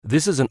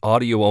This is an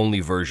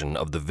audio-only version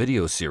of the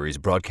video series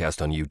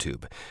broadcast on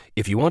YouTube.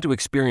 If you want to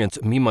experience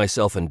Me,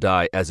 Myself, and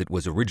Die as it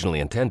was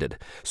originally intended,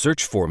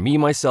 search for Me,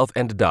 Myself,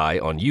 and Die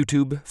on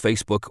YouTube,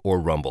 Facebook,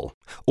 or Rumble.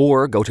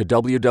 Or go to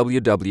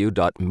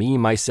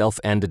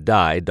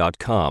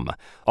www.memyselfanddie.com.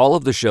 All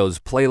of the show's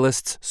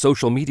playlists,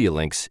 social media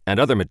links, and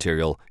other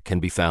material can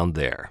be found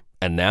there.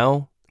 And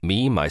now,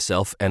 Me,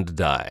 Myself, and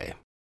Die.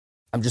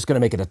 I'm just going to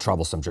make it a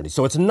troublesome journey.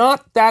 So it's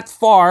not that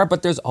far,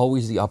 but there's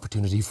always the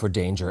opportunity for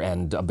danger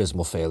and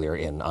abysmal failure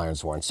in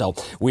Ironsworn. So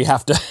we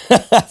have to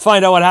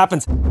find out what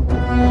happens.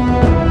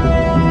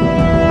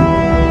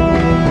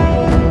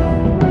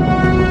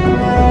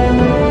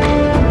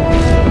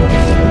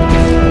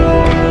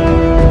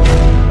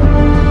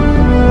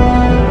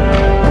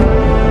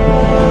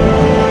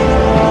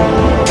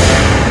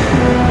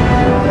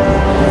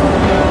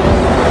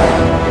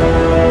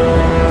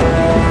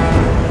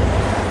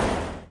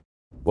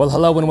 Well,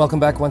 hello and welcome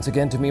back once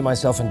again to Me,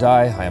 Myself, and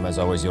Die. I am, as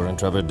always, your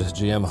intrepid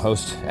GM,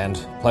 host, and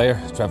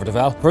player, Trevor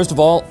DeVal. First of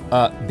all,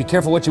 be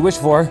careful what you wish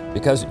for,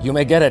 because you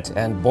may get it,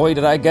 and boy,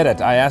 did I get it.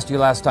 I asked you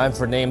last time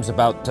for names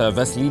about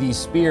Veslidi's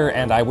spear,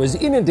 and I was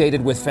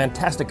inundated with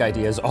fantastic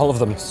ideas, all of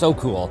them so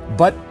cool.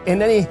 But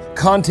in any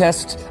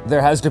contest,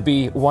 there has to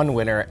be one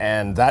winner,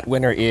 and that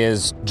winner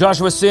is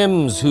Joshua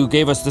Sims, who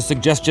gave us the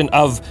suggestion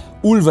of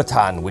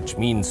Ulvatan, which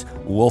means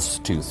wolf's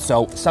tooth.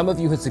 So some of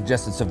you had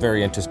suggested some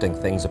very interesting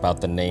things about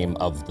the name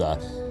of the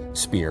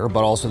spear,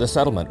 but also the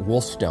settlement,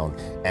 Wolfstone.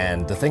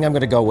 And the thing I'm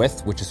going to go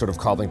with, which is sort of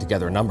cobbling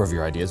together a number of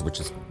your ideas, which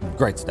is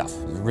great stuff.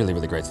 Really,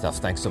 really great stuff.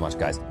 Thanks so much,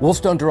 guys.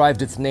 Wolfstone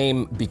derived its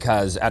name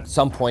because at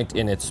some point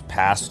in its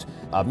past,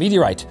 a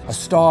meteorite, a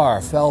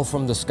star, fell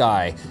from the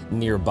sky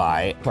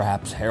nearby,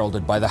 perhaps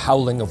heralded by the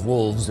howling of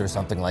wolves or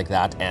something like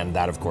that, and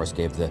that, of course,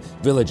 gave the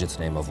village its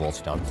name of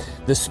Wolfstone.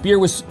 The spear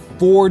was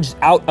forged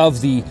out of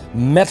the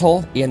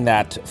metal in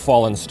that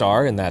fallen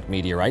star, in that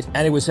meteorite,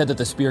 and it was said that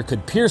the spear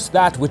could pierce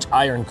that which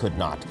iron could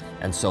not.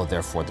 And so,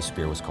 therefore, the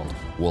spear was called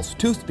Wolf's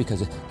Tooth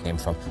because it came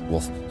from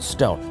wolf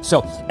stone. So,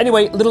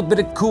 anyway, a little bit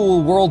of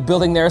cool world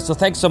building there. So,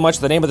 thanks so much.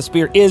 The name of the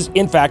spear is,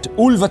 in fact,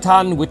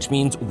 Ulvatan, which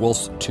means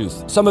wolf's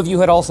tooth. Some of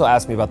you had also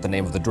asked me about the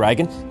name of the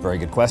dragon. Very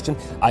good question.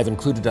 I've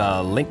included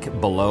a link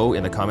below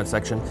in the comment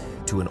section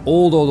to an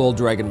old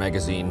dragon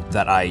magazine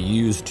that I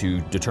used to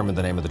determine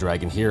the name of the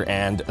dragon here.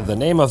 And the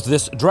name of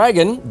this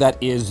dragon, that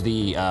is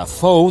the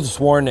foe, the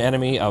sworn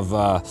enemy of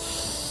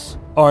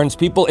Arn's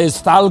people,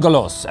 is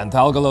Thalgalos, and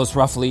Thalgalos,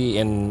 roughly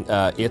in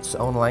its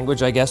own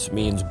language, I guess,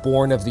 means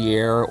born of the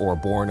air or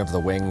born of the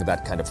wing,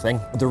 that kind of thing.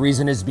 The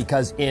reason is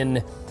because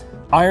in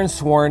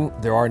Ironsworn,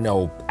 there are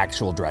no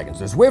actual dragons.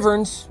 There's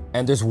wyverns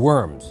and there's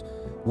worms.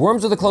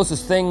 Worms are the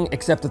closest thing,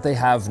 except that they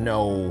have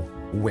no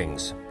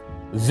wings.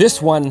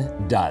 This one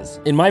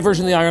does. In my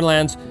version of the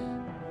Ironlands,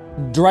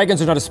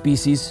 dragons are not a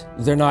species.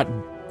 They're not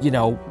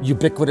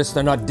ubiquitous.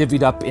 They're not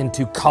divvied up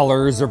into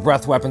colors or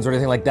breath weapons or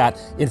anything like that.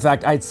 In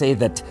fact, I'd say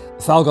that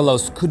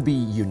Thalgalos could be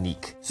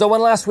unique. So when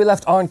last we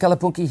left Arn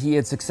Kalapunki, he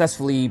had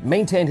successfully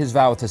maintained his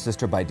vow with his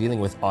sister by dealing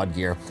with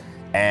Oddgear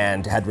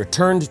and had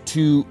returned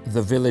to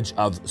the village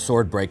of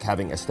Swordbreak,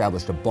 having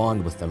established a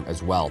bond with them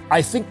as well.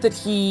 I think that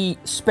he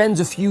spends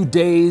a few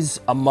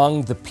days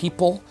among the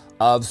people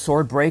of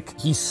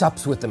Swordbreak. He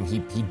sups with them.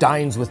 He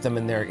dines with them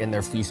in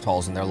their feast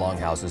halls, in their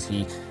longhouses.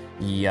 He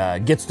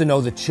gets to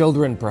know the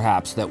children,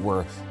 perhaps, that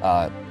were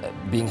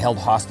being held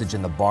hostage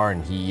in the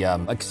barn. He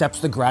accepts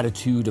the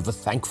gratitude of a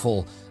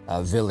thankful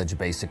village,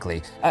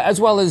 basically,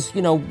 as well as,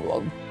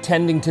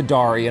 tending to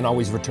Dari and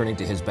always returning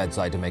to his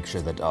bedside to make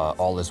sure that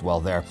all is well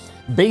there.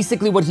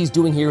 Basically, what he's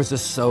doing here is a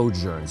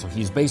sojourn. So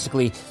he's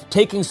basically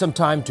taking some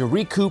time to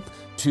recoup,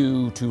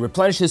 to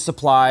replenish his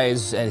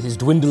supplies and his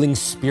dwindling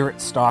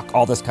spirit stock,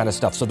 all this kind of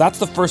stuff. So that's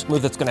the first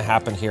move that's going to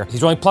happen here.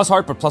 He's rolling plus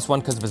heart, but plus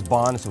 1 because of his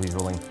bond, so he's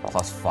rolling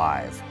plus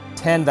 5.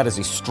 10, that is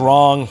a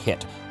strong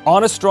hit.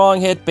 On a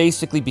strong hit,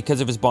 basically because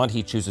of his bond,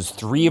 he chooses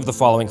 3 of the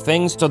following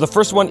things. So the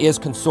first one is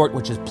Consort,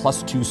 which is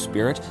plus 2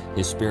 spirit.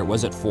 His spirit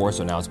was at 4,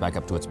 so now it's back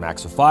up to its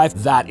max of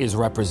 5. That is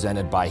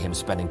represented by him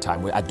spending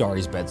time at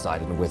Dari's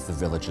bedside and with the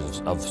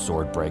villages of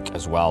Swordbreak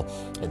as well.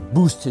 It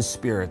boosts his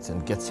spirits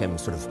and gets him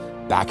sort of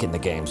back in the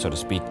game, so to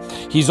speak.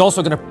 He's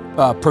also going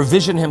to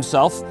provision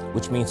himself,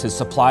 which means his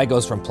supply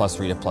goes from plus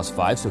 3 to plus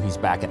 5, so he's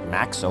back at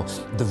max. So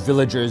the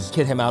villagers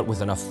kit him out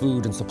with enough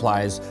food and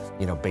supplies,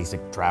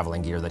 basic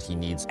traveling gear that he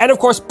needs. And of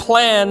course,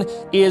 plan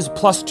is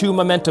plus 2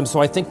 momentum.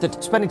 So I think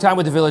that spending time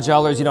with the village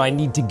elders, I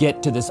need to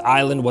get to this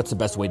island. What's the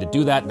best way to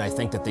do that? And I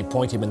think that they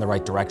point him in the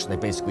right direction. They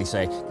basically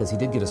say, because he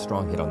did get a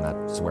strong hit on that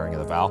swearing of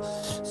the vow.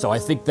 So I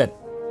think that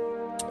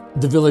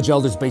the village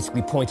elders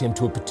basically point him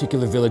to a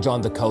particular village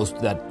on the coast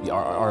that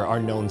are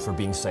known for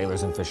being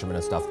sailors and fishermen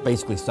and stuff.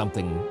 Basically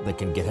something that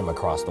can get him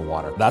across the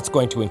water. That's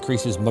going to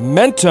increase his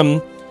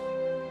momentum,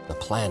 the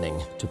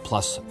planning, to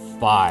plus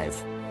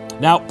 5.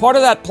 Now, part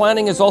of that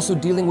planning is also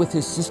dealing with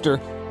his sister,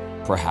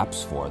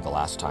 perhaps for the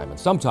last time in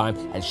some time,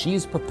 as she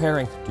is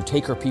preparing to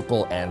take her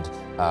people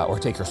or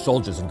take her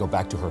soldiers and go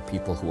back to her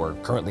people who are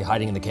currently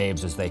hiding in the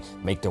caves as they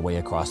make their way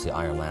across the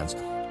Ironlands,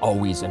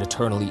 always and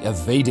eternally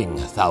evading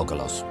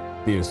Thalgalos.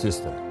 Dear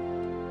sister,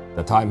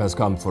 The time has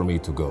come for me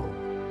to go.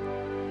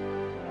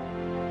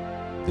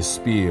 The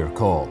spear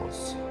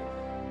calls.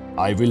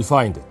 I will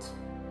find it,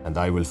 and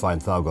I will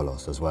find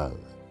Thaugolos as well.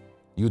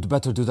 You'd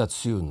better do that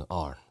soon,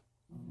 Arn.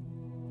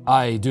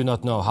 I do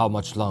not know how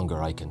much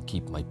longer I can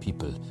keep my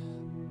people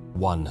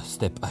one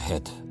step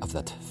ahead of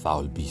that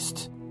foul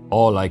beast.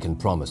 All I can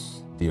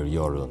promise, dear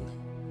Jorun,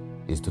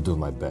 is to do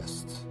my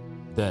best.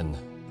 Then,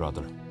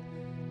 brother,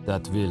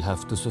 that will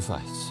have to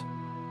suffice.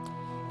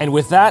 And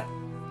with that,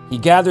 he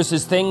gathers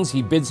his things,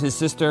 he bids his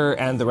sister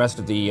and the rest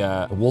of the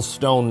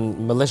Wolfstone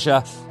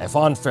militia a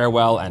fond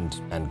farewell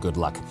and good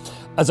luck.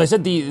 As I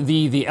said,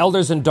 the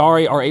elders and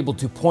Dari are able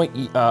to point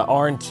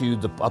Arn to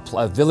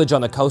a village on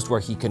the coast where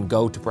he can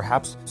go to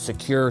perhaps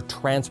secure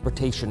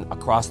transportation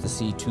across the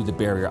sea to the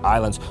Barrier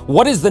Islands.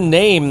 What is the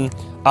name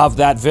of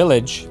that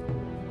village?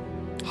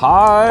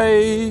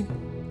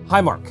 Highmark.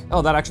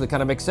 Oh, that actually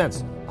kind of makes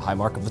sense. The high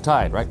mark of the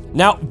tide, right?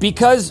 Now,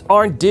 because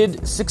Arn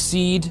did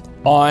succeed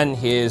on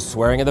his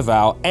swearing of the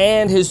vow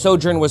and his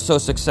sojourn was so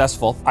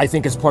successful, I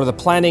think as part of the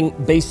planning,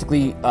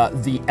 basically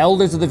the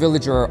elders of the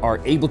village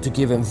are able to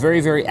give him very,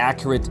 very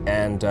accurate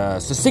and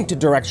succinct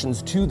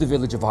directions to the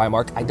village of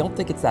Highmark. I don't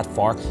think it's that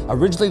far.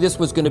 Originally, this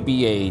was going to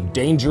be a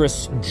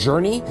dangerous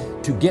journey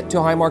to get to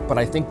Highmark, but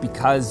I think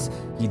because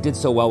he did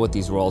so well with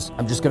these rolls,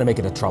 I'm just going to make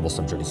it a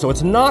troublesome journey. So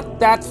it's not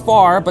that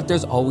far, but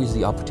there's always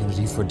the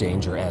opportunity for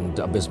danger and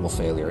abysmal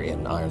failure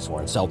in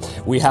Ironsworn. So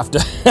we have to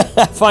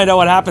find out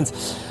what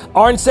happens.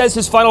 Arn says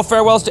his final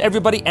farewells to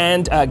everybody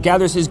and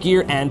gathers his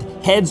gear and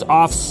heads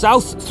off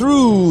south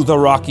through the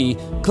rocky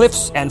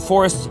cliffs and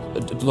forests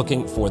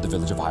looking for the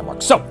village of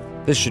Highmark. So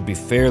this should be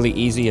fairly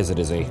easy as it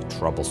is a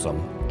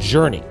troublesome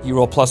journey. You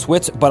roll plus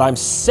wits, but I'm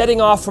setting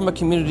off from a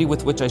community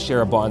with which I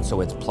share a bond,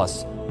 so it's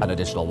plus an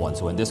additional 1.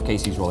 So in this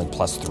case, he's rolling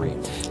plus 3.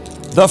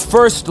 The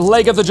first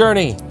leg of the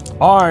journey.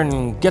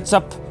 Arn gets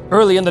up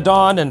early in the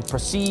dawn and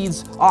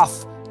proceeds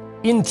off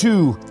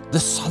into the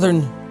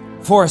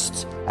southern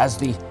forests as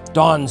the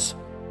dawn's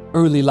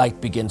early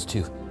light begins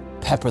to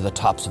pepper the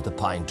tops of the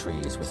pine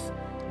trees with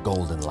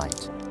golden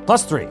light.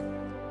 Plus 3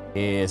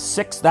 is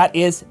 6. That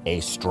is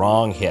a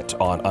strong hit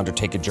on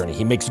Undertaken Journey.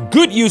 He makes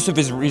good use of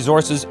his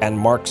resources and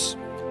marks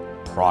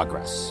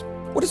progress.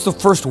 What is the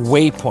first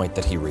waypoint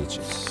that he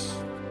reaches?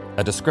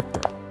 A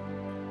descriptor.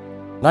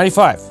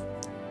 95.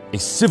 A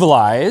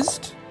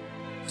civilized.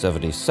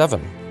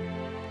 77.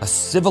 A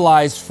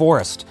civilized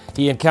forest.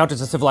 He encounters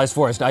a civilized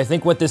forest. I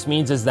think what this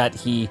means is that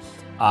he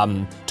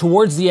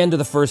towards the end of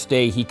the first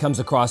day, he comes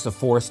across a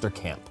forester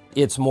camp.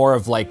 It's more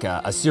of like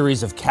a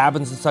series of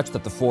cabins and such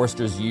that the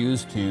foresters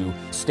use to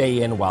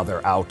stay in while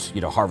they're out,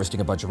 harvesting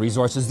a bunch of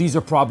resources. These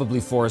are probably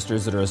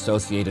foresters that are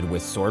associated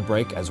with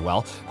Swordbreak as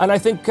well. And I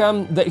think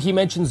that he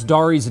mentions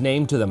Dari's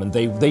name to them, and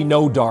they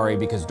know Dari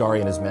because Dari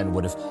and his men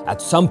would have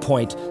at some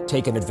point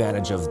taken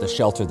advantage of the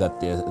shelter that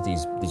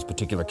these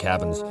particular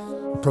cabins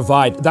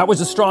provide. That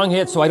was a strong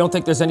hit, so I don't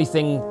think there's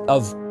anything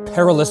of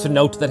perilous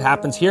note that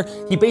happens here.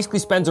 He basically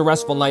spends a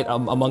restful night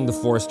among the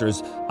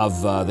foresters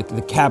of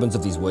the cabins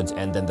of these woods,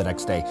 and then the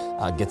next day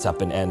gets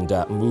up and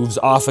moves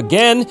off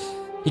again.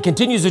 He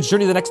continues his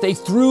journey the next day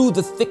through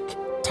the thick,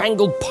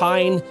 tangled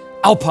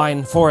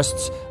alpine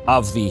forests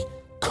of the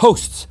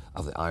coasts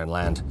of the Iron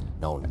Land,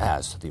 known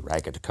as the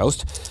Ragged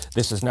Coast.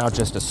 This is now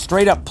just a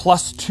straight-up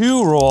plus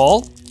 2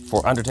 roll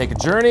for Undertaken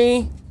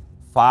Journey.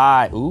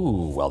 5.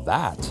 Ooh, well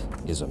that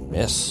is a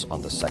miss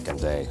on the second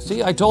day.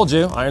 See, I told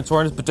you,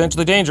 Ironsworn is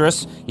potentially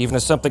dangerous, even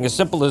as something as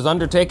simple as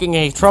undertaking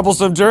a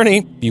troublesome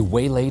journey. Be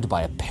waylaid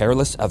by a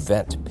perilous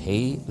event.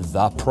 Pay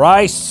the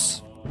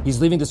price. He's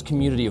leaving this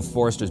community of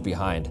foresters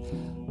behind.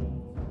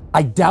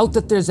 I doubt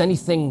that there's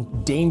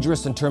anything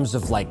dangerous in terms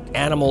of like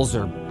animals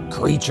or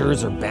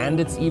creatures or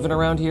bandits even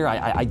around here.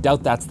 I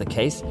doubt that's the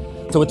case.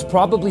 So it's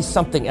probably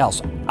something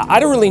else. I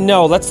don't really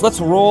know. Let's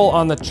roll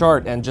on the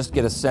chart and just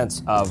get a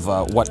sense of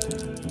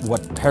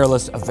what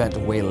perilous event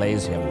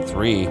waylays him.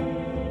 3,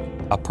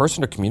 a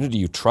person or community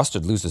you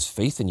trusted loses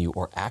faith in you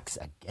or acts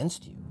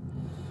against you.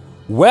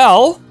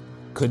 Well,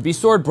 could be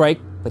Swordbreak,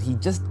 but he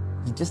just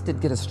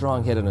did get a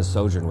strong hit on his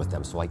sojourn with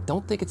them. So I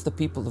don't think it's the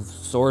people of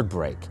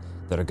Swordbreak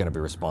that are going to be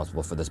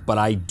responsible for this. But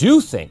I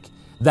do think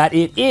that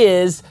it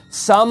is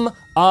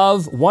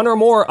one or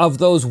more of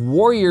those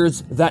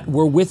warriors that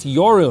were with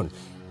Jorun.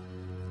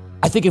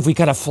 I think if we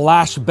kind of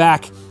flash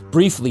back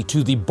briefly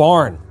to the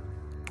barn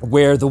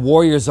where the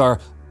warriors are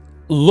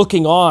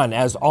looking on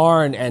as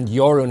Arn and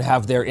Jorun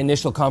have their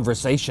initial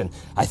conversation,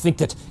 I think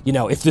that,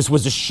 if this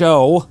was a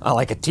show,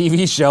 like a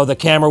TV show, the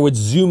camera would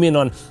zoom in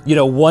on,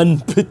 one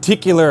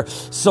particular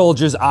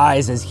soldier's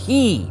eyes as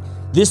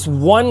this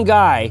one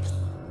guy,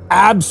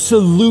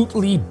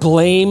 absolutely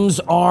blames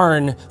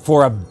Arn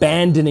for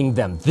abandoning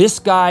them. This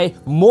guy,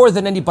 more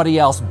than anybody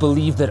else,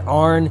 believed that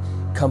Arn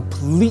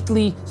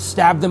completely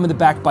stabbed them in the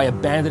back by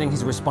abandoning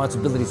his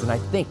responsibilities. And I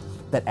think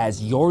that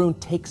as Jorun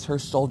takes her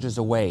soldiers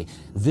away,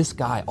 this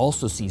guy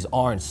also sees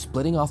Arn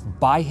splitting off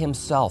by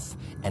himself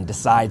and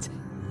decides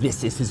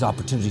this is his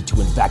opportunity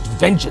to enact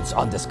vengeance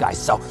on this guy.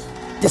 So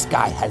this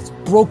guy has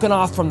broken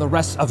off from the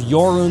rest of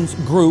Jorun's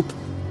group,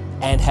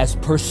 and has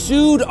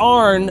pursued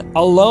Arn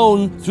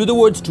alone through the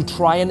woods to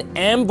try and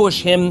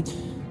ambush him,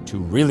 to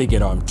really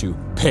get Arn to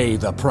pay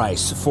the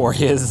price for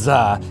his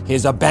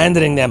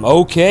abandoning them.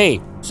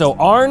 Okay, so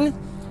Arn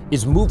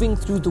is moving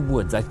through the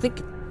woods. I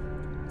think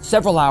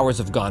several hours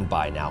have gone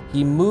by now.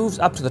 He moves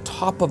up to the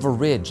top of a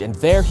ridge, and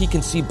there he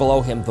can see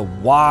below him the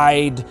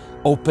wide,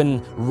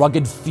 open,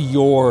 rugged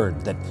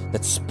fjord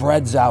that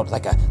spreads out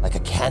like a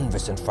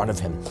canvas in front of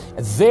him.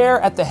 And there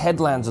at the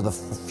headlands of the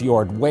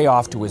fjord, way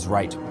off to his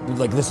right,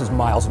 like this is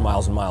miles and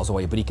miles and miles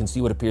away, but he can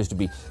see what appears to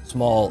be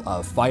small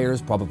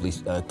fires, probably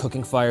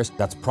cooking fires.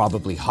 That's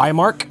probably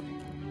Highmark.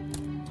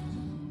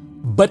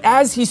 But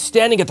as he's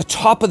standing at the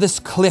top of this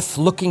cliff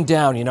looking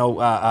down,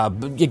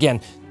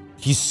 again,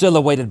 he's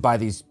silhouetted by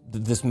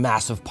this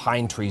massive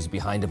pine trees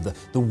behind him,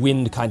 the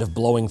wind kind of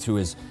blowing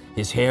through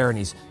his hair, and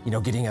he's,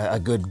 getting a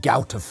good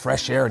gout of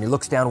fresh air, and he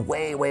looks down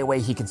way,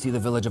 he can see the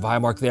village of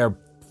Highmark there.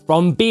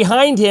 From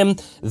behind him,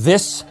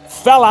 this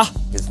fella,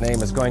 his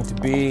name is going to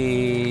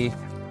be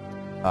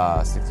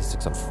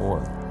 66 on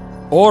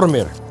 4,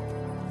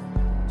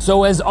 Ormir.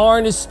 So as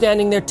Arn is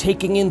standing there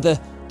taking in the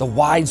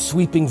wide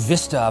sweeping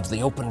vista of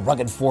the open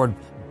rugged fjord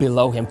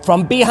below him,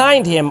 from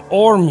behind him,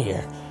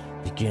 Ormir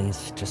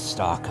begins to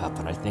stalk up,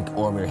 and I think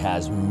Ormir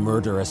has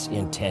murderous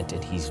intent,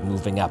 and he's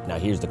moving up. Now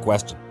here's the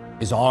question.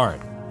 Is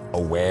Arn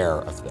aware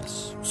of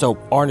this? So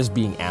Arn is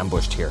being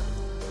ambushed here.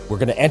 We're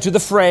going to enter the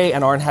fray,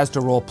 and Arn has to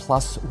roll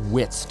plus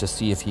wits to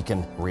see if he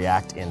can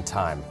react in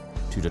time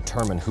to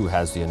determine who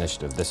has the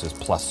initiative. This is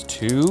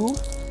 +2.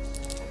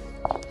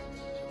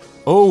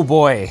 Oh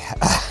boy.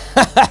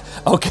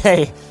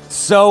 Okay,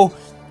 so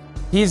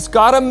he's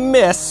got a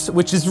miss,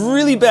 which is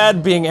really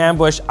bad being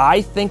ambushed.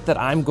 I think that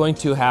I'm going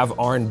to have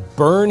Arn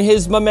burn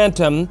his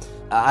momentum.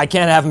 I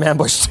can't have him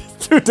ambushed.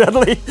 Too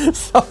deadly.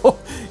 So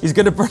he's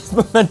going to burn his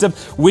momentum,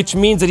 which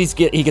means that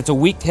he gets a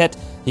weak hit.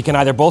 He can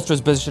either bolster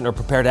his position or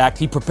prepare to act.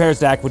 He prepares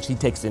to act, which he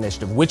takes the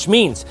initiative, which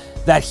means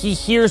that he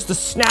hears the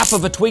snap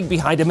of a twig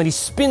behind him, and he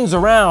spins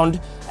around,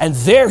 and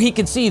there he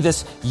can see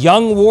this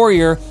young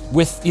warrior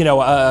with,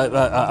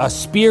 a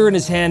spear in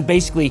his hand,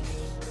 basically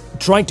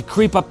trying to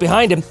creep up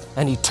behind him,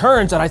 and he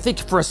turns, and I think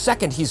for a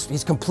second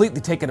he's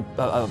completely taken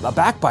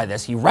aback by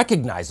this. He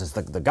recognizes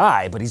the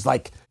guy, but he's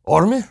like,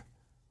 Ormir?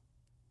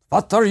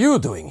 What are you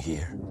doing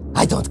here?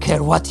 I don't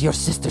care what your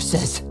sister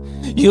says.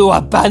 You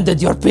abandoned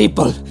your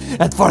people,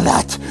 and for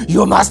that,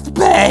 you must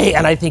pay.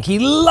 And I think he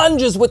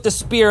lunges with the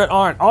spear at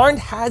Arn. Arn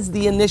has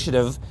the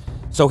initiative,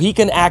 so he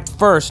can act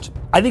first.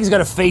 I think he's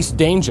going to face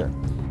danger.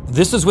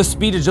 This is with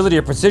speed, agility,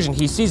 or precision.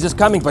 He sees this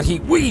coming, but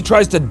he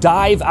tries to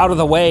dive out of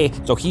the way.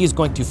 So he is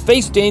going to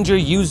face danger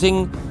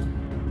using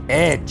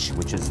edge,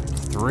 which is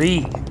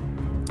 3.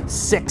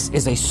 6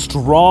 is a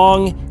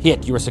strong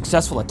hit. You are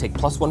successful and take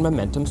 +1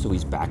 momentum, so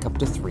he's back up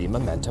to 3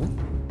 momentum.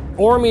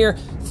 Ormir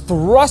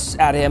thrusts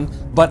at him,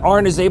 but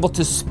Arn is able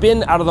to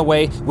spin out of the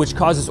way, which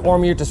causes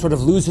Ormir to sort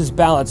of lose his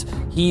balance.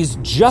 He's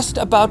just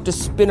about to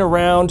spin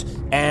around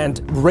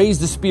and raise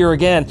the spear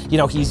again.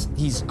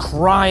 He's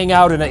crying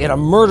out in a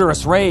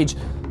murderous rage.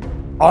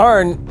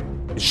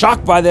 Arn,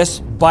 shocked by this,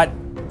 but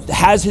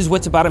has his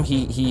wits about him.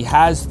 He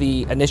has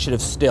the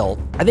initiative still.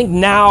 I think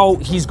now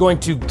he's going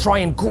to try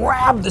and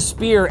grab the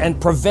spear and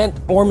prevent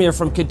Ormir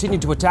from continuing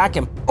to attack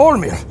him.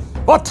 Ormir,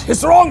 what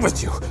is wrong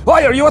with you?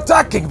 Why are you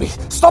attacking me?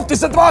 Stop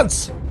this at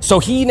once! So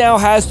he now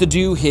has to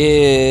do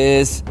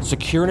his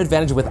secure an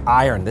advantage with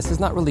iron. This is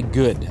not really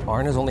good.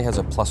 Arn only has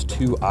a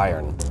 +2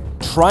 iron.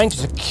 Trying to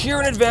secure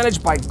an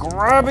advantage by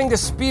grabbing the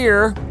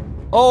spear.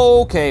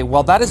 Okay,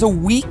 well that is a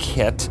weak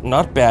hit.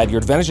 Not bad. Your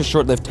advantage is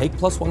short-lived. Take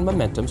 +1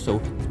 momentum, so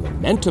his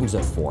momentum's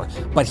at 4.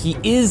 But he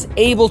is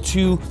able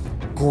to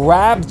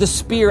grab the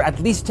spear,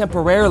 at least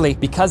temporarily.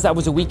 Because that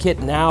was a weak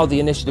hit, now the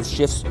initiative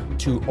shifts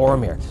to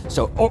Ormir.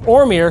 So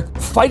Ormir,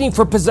 fighting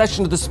for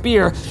possession of the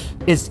spear,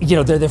 is,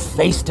 they're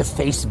face to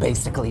face,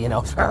 basically,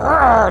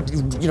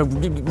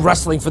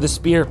 wrestling for the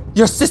spear.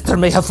 Your sister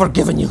may have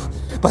forgiven you,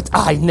 but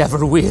I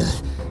never will.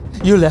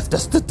 You left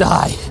us to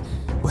die.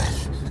 Well,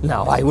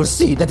 now I will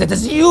see that it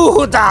is you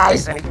who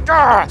dies.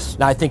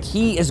 Now I think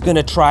he is going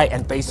to try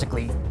and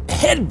basically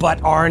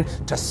headbutt Arn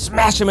to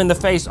smash him in the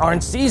face.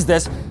 Arn sees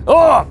this.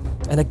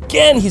 And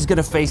again, he's going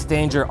to face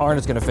danger. Arn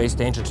is going to face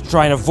danger to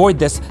try and avoid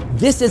this.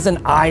 This is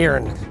an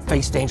iron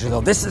face danger,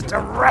 though. This is a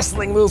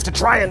wrestling move to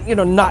try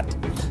and, not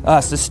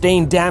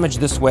sustain damage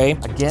this way.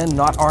 Again,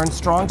 not Arn's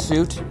strong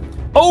suit.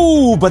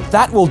 Oh, but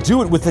that will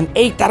do it with an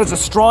 8. That is a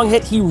strong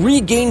hit. He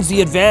regains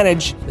the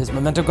advantage. His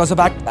momentum goes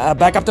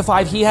back up to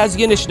 5. He has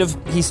the initiative.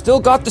 He's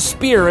still got the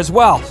spear as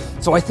well.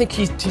 So I think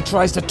he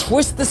tries to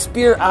twist the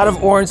spear out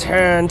of Orn's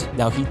hand.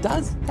 Now, he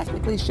does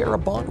technically share a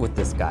bond with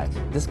this guy.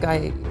 This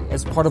guy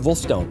is part of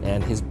Wolfstone,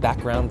 and his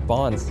background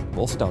bonds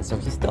Wolfstone. So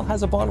he still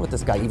has a bond with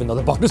this guy, even though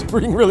the bond is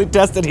being really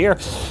tested here.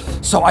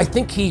 So I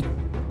think he,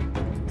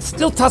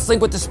 still tussling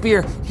with the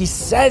spear, he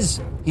says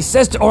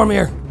to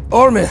Ormir,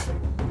 Ormir,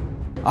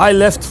 I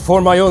left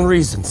for my own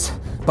reasons,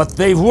 but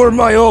they were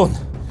my own.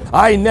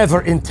 I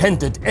never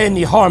intended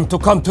any harm to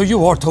come to you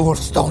or to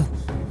Wolfstone.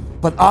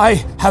 But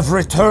I have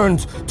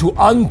returned to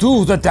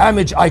undo the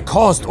damage I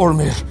caused,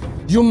 Ormir.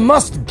 You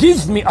must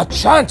give me a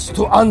chance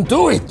to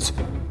undo it!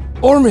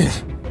 Ormir,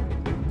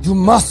 you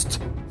must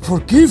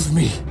forgive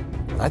me!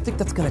 I think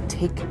that's going to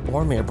take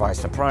Ormir by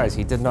surprise.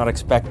 He did not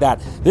expect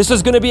that. This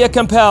is going to be a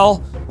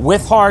compel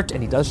with heart,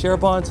 and he does share a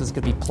bond, so it's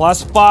going to be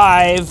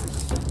 +5.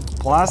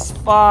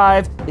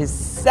 +5 is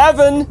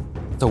 7.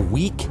 It's a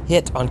weak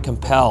hit on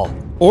compel.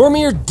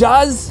 Ormir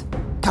does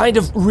kind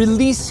of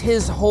release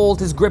his hold,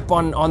 his grip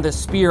on the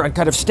spear, and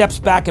kind of steps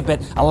back a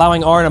bit,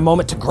 allowing Arn a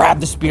moment to grab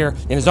the spear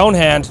in his own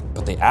hand.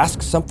 But they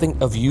ask something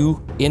of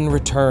you in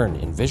return.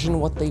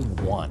 Envision what they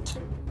want.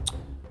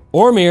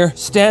 Ormir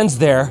stands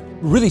there,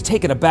 really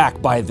taken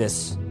aback by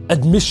this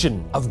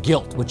admission of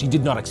guilt, which he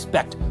did not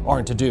expect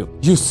Arn to do.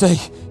 You say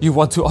you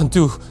want to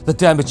undo the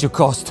damage you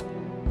caused.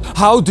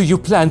 How do you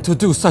plan to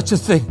do such a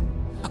thing?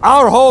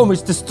 Our home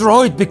is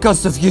destroyed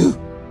because of you.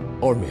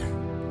 Ormir,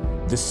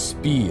 the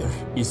spear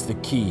is the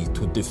key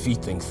to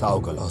defeating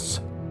Thaugalos.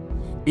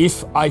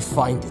 If I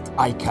find it,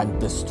 I can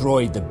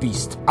destroy the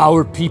beast.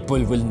 Our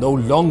people will no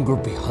longer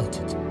be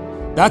hunted.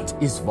 That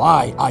is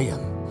why I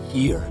am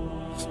here.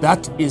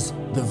 That is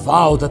the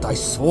vow that I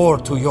swore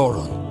to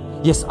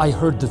Yoron. Yes, I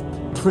heard the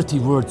pretty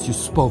words you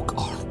spoke,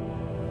 Arn.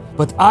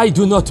 But I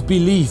do not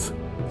believe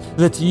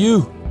that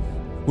you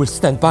will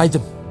stand by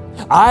them.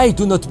 I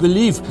do not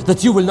believe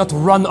that you will not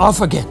run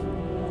off again.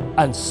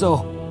 And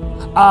so,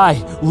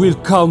 I will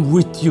come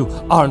with you,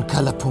 Arn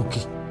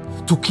Kalapunki,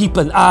 to keep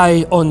an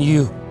eye on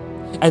you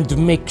and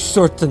make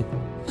certain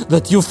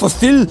that you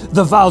fulfill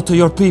the vow to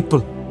your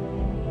people.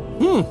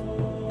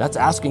 That's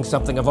asking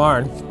something of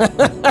Arn.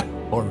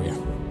 Ormir,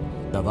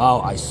 the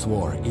vow I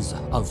swore is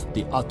of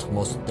the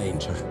utmost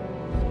danger.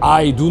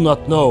 I do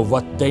not know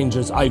what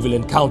dangers I will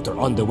encounter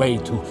on the way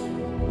to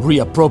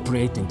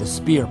reappropriating the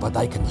spear, but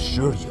I can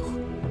assure you,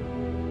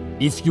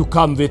 if you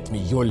come with me,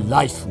 your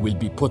life will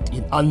be put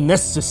in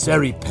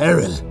unnecessary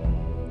peril.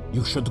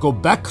 You should go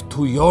back to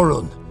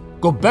Yoron.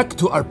 Go back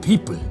to our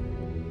people.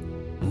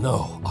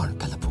 No, Arn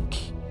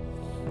Kalapunki.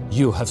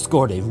 You have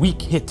scored a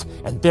weak hit,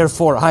 and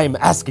therefore I am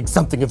asking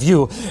something of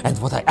you, and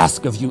what I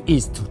ask of you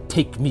is to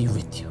take me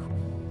with you.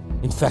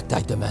 In fact,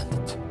 I demand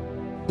it.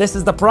 This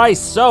is the price.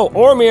 So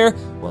Ormir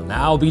will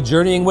now be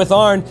journeying with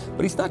Arn,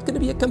 but he's not going to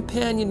be a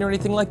companion or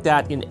anything like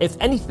that. And if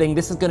anything,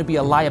 this is going to be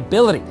a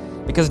liability,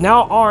 because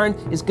now Arn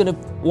is going to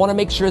want to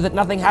make sure that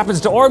nothing happens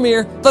to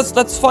Ormir.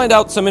 Let's find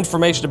out some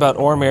information about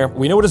Ormir.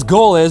 We know what his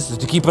goal is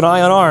to keep an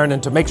eye on Arn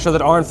and to make sure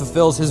that Arn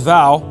fulfills his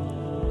vow.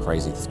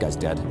 Crazy, this guy's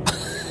dead.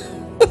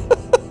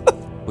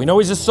 We know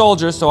he's a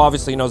soldier, so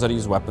obviously he knows how to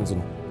use weapons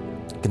and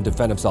can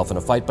defend himself in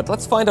a fight. But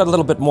let's find out a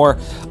little bit more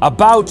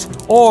about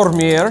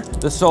Ormir,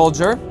 the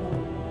soldier.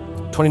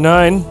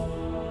 29.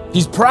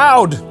 He's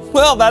proud.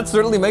 Well, that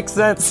certainly makes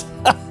sense.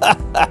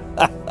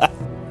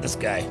 This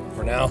guy,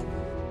 for now.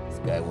 This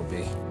guy will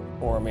be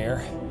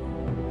Ormir.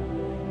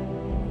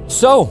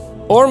 So,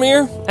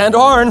 Ormir and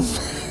Arn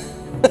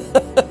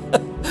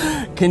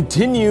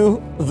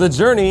continue the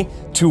journey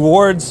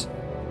towards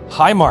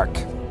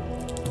Highmark.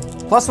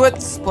 Plus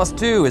wits,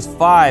 +2 is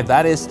 5.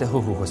 That is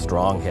a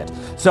strong hit.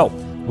 So,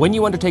 when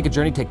you undertake a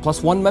journey, take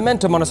 +1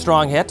 momentum on a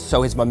strong hit.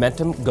 So his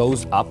momentum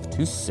goes up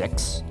to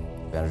 6.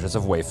 Advantages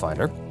of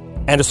Wayfinder.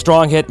 And a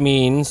strong hit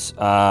means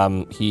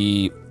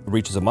he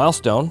reaches a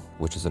milestone,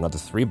 which is another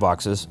 3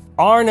 boxes.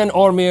 Arn and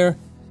Ormir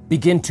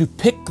begin to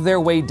pick their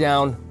way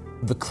down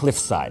the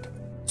cliffside,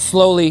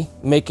 slowly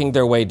making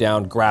their way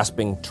down,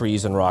 grasping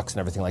trees and rocks and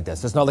everything like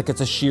this. It's not like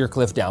it's a sheer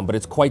cliff down, but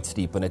it's quite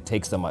steep, and it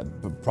takes them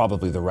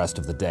probably the rest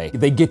of the day.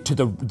 They get to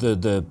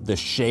the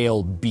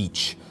shale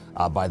beach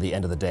by the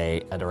end of the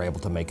day and are able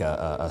to make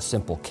a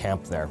simple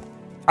camp there.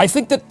 I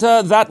think that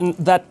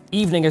that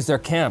evening, as they're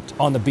camped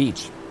on the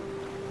beach,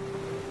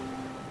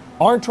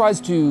 Arn tries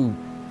to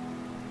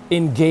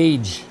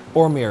engage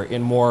Ormir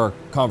in more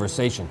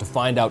conversation, to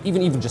find out,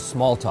 even just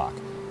small talk,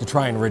 to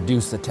try and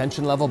reduce the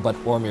tension level, but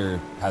Ormir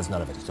has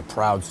none of it. He's a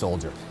proud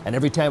soldier. And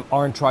every time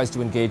Arn tries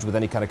to engage with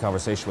any kind of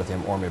conversation with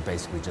him, Ormir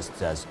basically just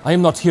says, I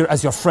am not here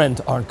as your friend,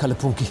 Arn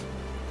Kalapunki.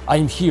 I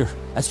am here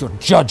as your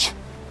judge.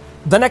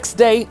 The next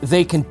day,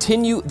 they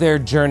continue their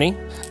journey.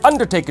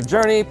 Undertake a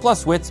journey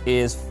plus wits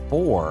is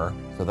 4,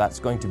 so that's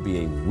going to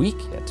be a weak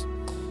hit.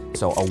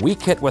 So a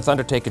weak hit with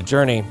undertake a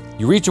journey.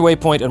 You reach a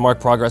waypoint and mark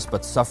progress,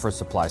 but suffer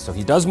supply. So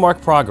he does mark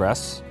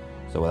progress,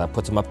 so that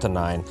puts him up to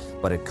 9,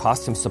 but it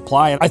costs him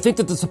supply. And I think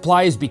that the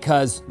supply is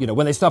because,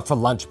 when they stop for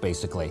lunch,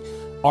 basically,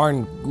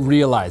 Arn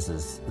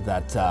realizes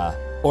that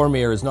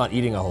Ormir is not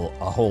eating a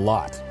whole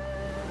lot.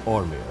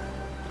 Ormir,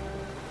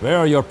 where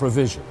are your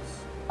provisions?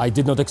 I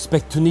did not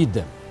expect to need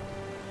them.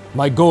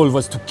 My goal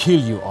was to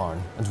kill you,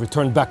 Arn, and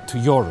return back to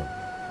Yoron.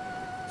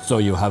 So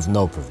you have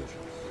no provisions.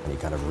 And he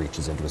kind of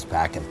reaches into his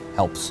pack and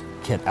helps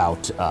Kit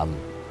out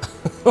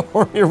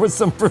Ormir with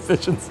some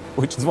provisions,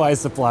 which is why his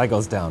supply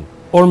goes down.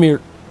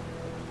 Ormir,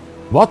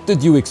 what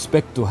did you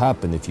expect to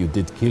happen if you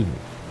did kill me,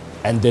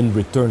 and then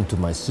return to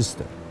my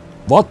sister?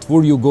 What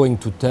were you going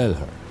to tell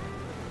her?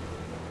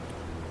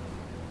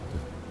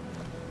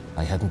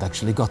 I hadn't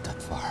actually got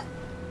that far.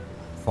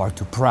 Far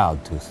too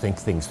proud to think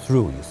things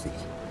through, you see.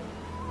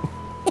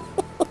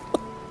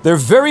 They're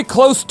very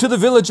close to the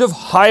village of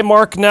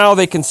Highmark now.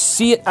 They can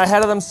see it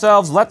ahead of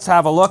themselves. Let's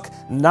have a look.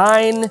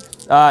 9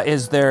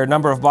 is their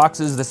number of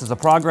boxes. This is a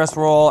progress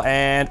roll,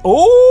 and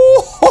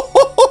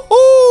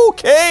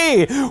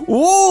okay.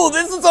 Ooh,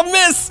 this is a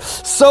miss.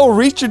 So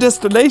reach your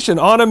destination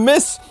on a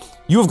miss.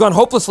 You have gone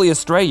hopelessly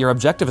astray. Your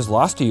objective is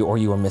lost to you, or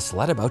you are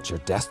misled about your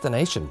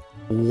destination.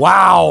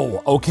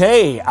 Wow.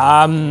 Okay.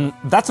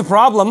 That's a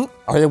problem.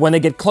 Or when they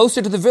get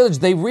closer to the village,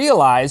 they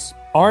realize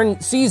Arn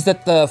sees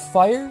that the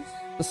fires,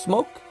 the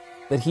smoke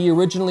that he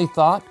originally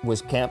thought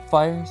was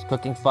campfires,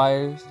 cooking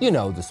fires, you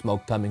know, the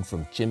smoke coming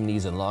from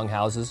chimneys and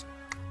longhouses.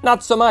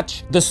 Not so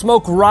much. The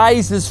smoke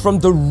rises from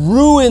the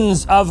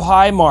ruins of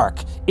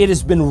Highmark. It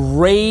has been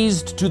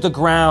razed to the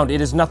ground. It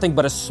is nothing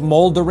but a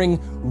smoldering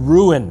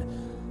ruin.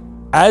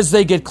 As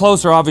they get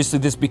closer, obviously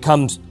this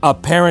becomes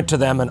apparent to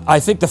them, and I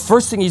think the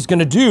first thing he's going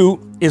to do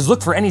is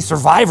look for any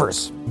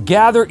survivors.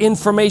 Gather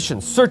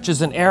information,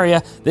 searches an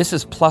area. This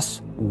is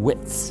plus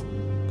wits.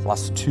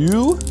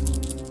 +2.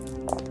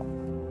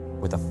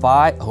 With a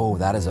 5. Oh,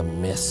 that is a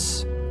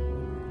miss.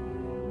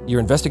 Your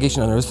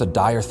investigation unearths a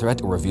dire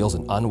threat or reveals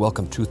an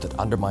unwelcome truth that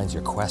undermines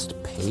your quest.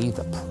 Pay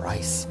the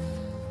price.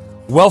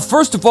 Well,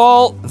 first of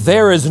all,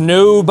 there is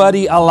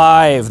nobody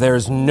alive.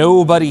 There's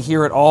nobody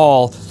here at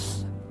all.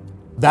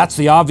 That's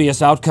the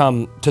obvious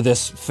outcome to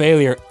this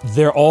failure.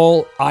 They're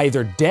all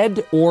either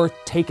dead or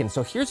taken.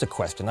 So here's a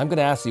question. I'm going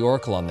to ask the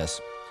Oracle on this.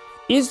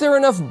 Is there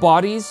enough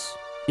bodies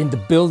in the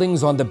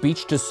buildings on the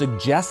beach to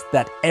suggest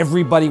that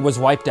everybody was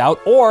wiped out?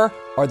 Or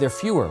are there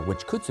fewer,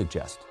 which could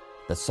suggest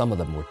that some of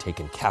them were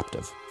taken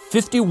captive?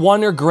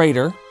 51 or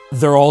greater,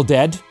 they're all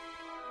dead.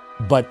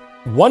 But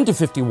 1 to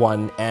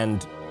 51,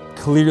 and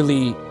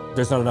clearly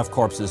there's not enough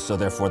corpses, so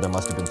therefore there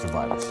must have been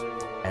survivors.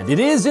 And it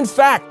is, in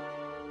fact,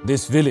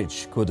 this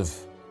village could have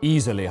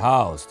easily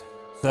housed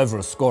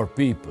several score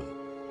people,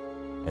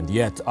 and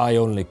yet I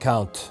only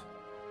count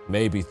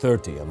maybe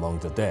 30 among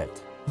the dead.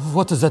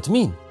 What does that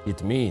mean?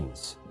 It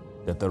means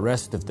that the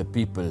rest of the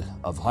people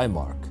of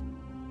Highmark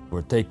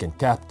were taken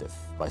captive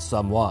by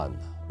someone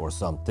or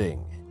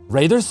something.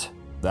 Raiders?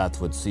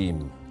 That would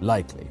seem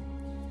likely,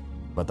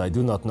 but I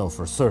do not know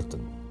for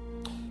certain.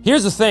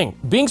 Here's the thing.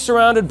 Being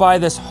surrounded by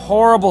this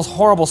horrible,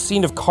 horrible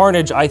scene of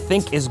carnage, I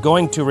think is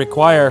going to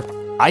require...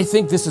 I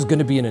think this is going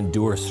to be an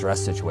endure stress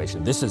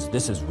situation. This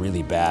is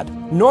really bad.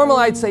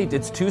 Normally, I'd say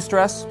it's 2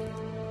 stress.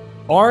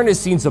 Arn has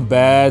seen some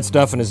bad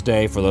stuff in his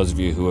day. For those of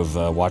you who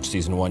have watched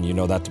season 1, you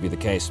know that to be the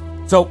case.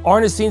 So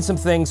Arn has seen some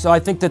things. So I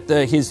think that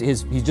he's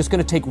just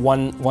going to take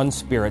one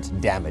spirit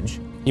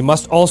damage. He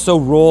must also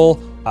roll,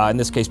 in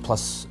this case,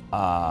 plus.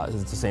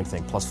 It's the same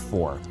thing,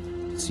 +4.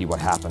 See what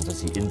happens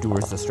as he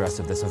endures the stress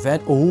of this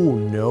event. Oh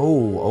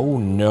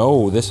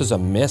no, this is a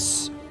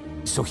miss.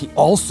 So he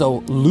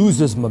also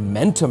loses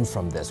momentum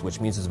from this, which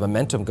means his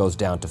momentum goes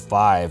down to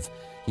 5.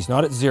 He's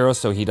not at 0,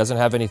 so he doesn't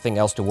have anything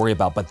else to worry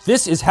about. But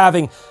this is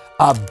having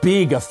a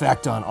big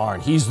effect on Arn.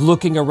 He's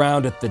looking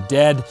around at the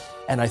dead,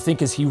 and I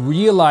think as he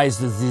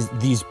realizes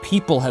these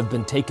people have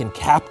been taken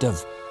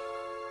captive,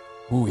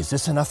 is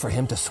this enough for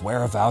him to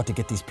swear a vow to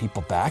get these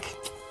people back?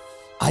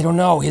 I don't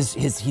know.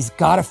 He's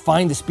got to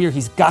find the spear.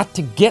 He's got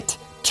to get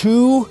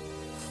to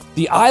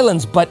the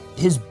islands, but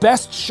his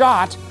best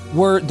shot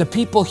were the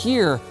people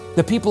here,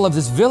 the people of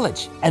this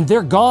village, and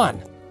they're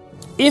gone.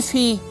 If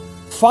he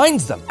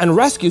finds them and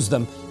rescues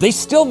them, they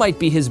still might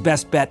be his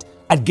best bet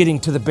at getting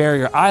to the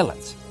barrier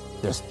islands.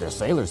 They're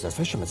sailors, they're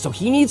fishermen, so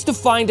he needs to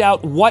find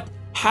out what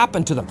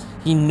happened to them.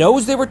 He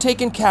knows they were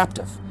taken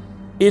captive.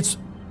 It's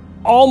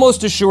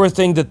almost a sure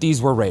thing that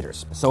these were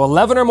raiders. So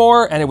 11 or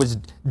more, and it was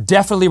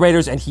definitely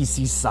raiders, and he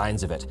sees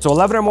signs of it. So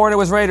 11 or more, and it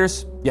was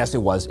raiders. Yes,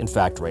 it was, in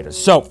fact, raiders.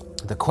 So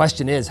the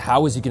question is,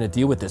 how is he going to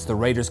deal with this? The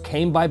raiders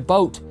came by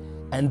boat,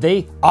 and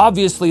they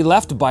obviously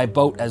left by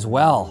boat as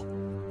well.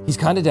 He's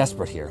kind of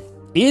desperate here.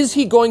 Is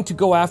he going to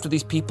go after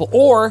these people,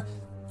 or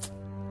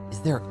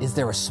is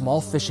there a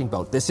small fishing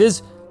boat? This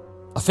is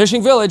a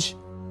fishing village.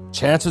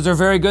 Chances are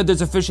very good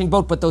there's a fishing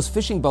boat, but those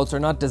fishing boats are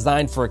not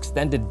designed for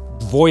extended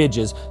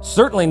voyages,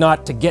 certainly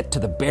not to get to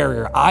the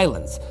barrier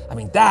islands. I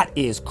mean, that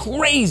is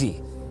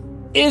crazy.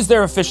 Is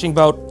there a fishing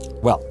boat?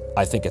 Well,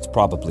 I think it's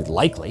probably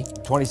likely,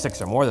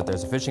 26 or more, that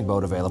there's a fishing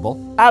boat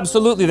available.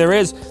 Absolutely there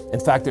is. In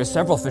fact, there's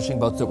several fishing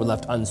boats that were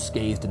left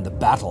unscathed in the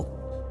battle.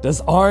 Does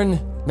Arn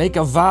make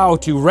a vow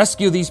to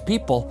rescue these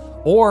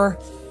people, or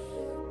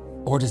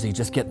does he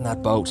just get in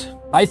that boat?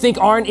 I think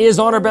Arn is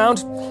honor bound,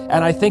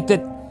 and I think,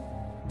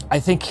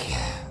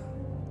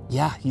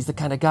 yeah, he's the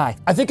kind of guy.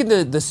 I think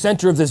in the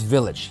center of this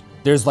village,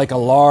 there's like a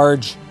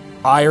large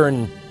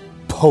iron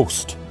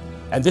post.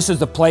 And this is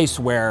the place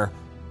where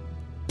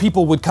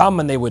people would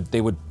come and they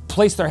would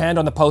place their hand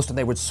on the post and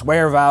they would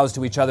swear vows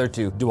to each other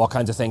to do all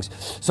kinds of things.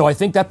 So I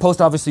think that post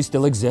obviously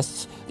still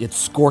exists. It's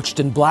scorched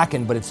and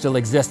blackened, but it still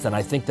exists. And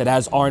I think that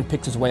as Arn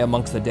picks his way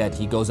amongst the dead,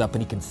 he goes up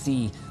and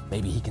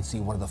maybe he can see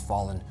one of the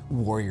fallen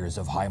warriors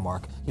of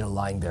Highmark,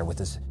 lying there with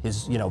his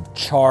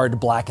charred,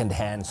 blackened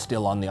hand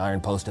still on the iron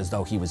post, as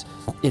though he was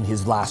in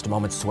his last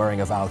moments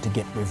swearing a vow to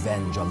get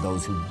revenge on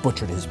those who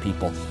butchered his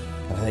people.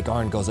 And I think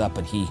Arn goes up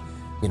and he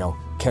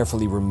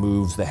carefully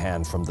removes the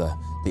hand from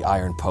the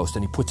iron post,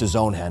 and he puts his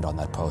own hand on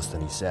that post,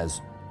 and he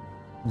says,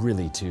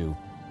 really to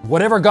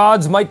whatever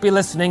gods might be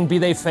listening, be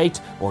they fate,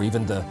 or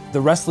even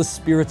the restless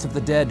spirits of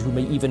the dead who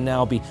may even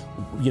now be,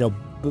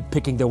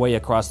 picking their way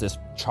across this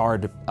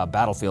charred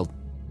battlefield.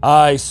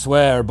 I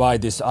swear by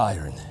this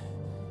iron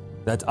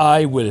that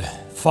I will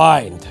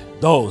find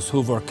those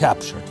who were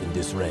captured in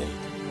this raid,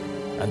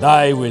 and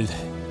I will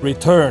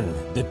return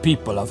the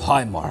people of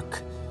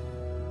Highmark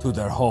to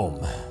their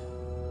home,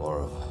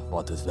 or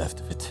what is left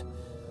of it.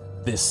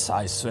 This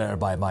I swear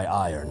by my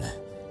iron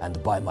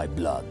and by my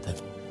blood. I'm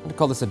going to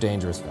call this a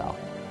dangerous vow.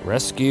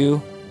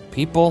 Rescue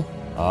people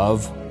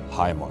of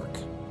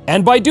Highmark.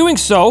 And by doing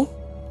so,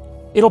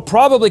 it'll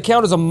probably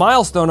count as a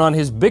milestone on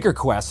his bigger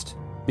quest,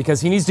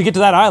 because he needs to get to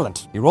that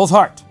island. He rolls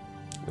heart,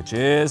 which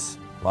is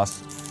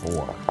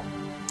 +4.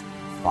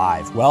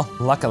 5. Well,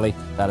 luckily,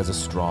 that is a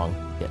strong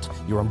hit.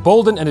 You're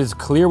emboldened, and it is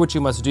clear what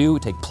you must do.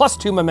 Take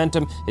 +2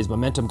 momentum. His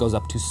momentum goes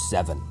up to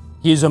 7.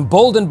 He is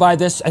emboldened by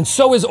this, and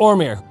so is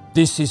Ormir.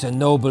 This is a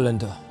noble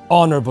and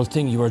honorable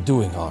thing you are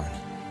doing, Arn.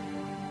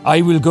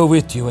 I will go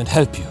with you and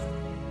help you.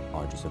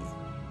 Arn just sort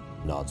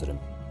of nods at him.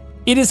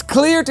 It is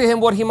clear to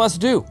him what he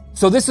must do.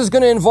 So this is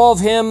going to involve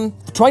him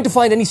trying to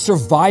find any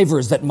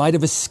survivors that might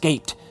have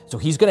escaped. So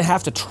he's going to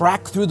have to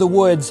track through the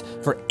woods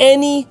for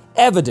any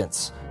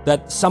evidence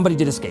that somebody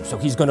did escape. So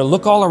he's going to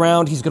look all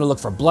around. He's going to look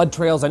for blood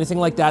trails, anything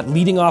like that,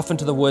 leading off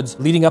into the woods,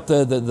 leading up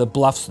the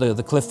bluffs,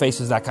 the cliff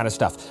faces, that kind of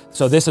stuff.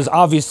 So this is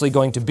obviously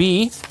going to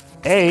be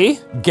a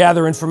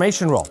gather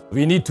information roll.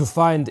 We need to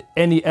find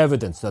any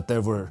evidence that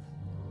there were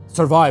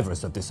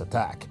survivors of this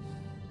attack.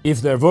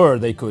 If there were,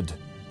 they could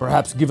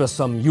perhaps give us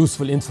some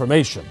useful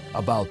information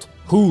about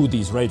who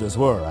these raiders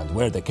were and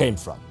where they came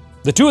from.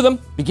 The two of them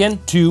begin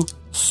to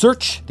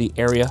search the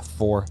area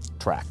for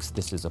tracks.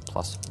 This is a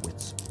plus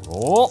wits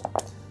roll.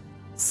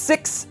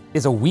 6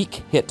 is a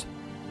weak hit.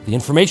 The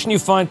information you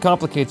find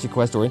complicates your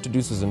quest or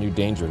introduces a new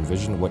danger.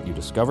 Envision what you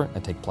discover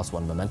and take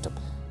 +1 momentum.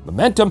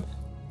 Momentum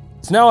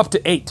is now up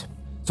to 8.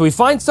 So we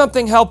find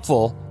something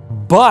helpful,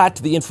 but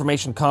the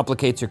information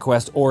complicates your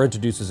quest or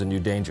introduces a new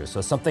danger.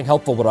 So something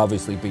helpful would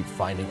obviously be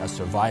finding a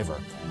survivor.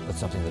 But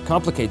something that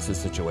complicates the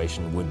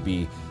situation would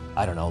be,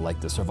 I don't know, like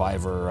the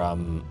survivor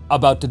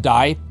about to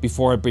die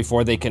before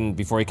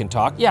he can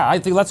talk. Yeah, I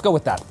think let's go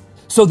with that.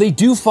 So they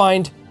do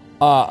find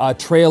a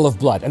trail of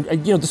blood, and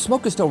the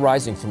smoke is still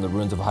rising from the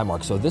ruins of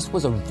Highmark. So this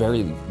was a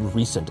very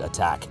recent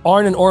attack.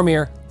 Arn and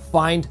Ormir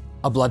find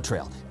a blood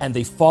trail, and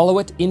they follow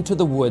it into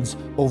the woods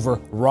over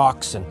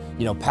rocks and,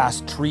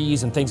 past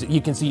trees and things.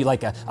 You can see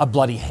like a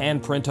bloody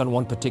handprint on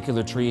one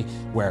particular tree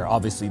where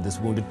obviously this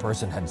wounded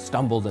person had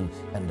stumbled and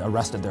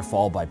arrested their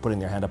fall by putting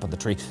their hand up on the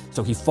tree.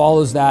 So he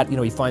follows that,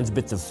 he finds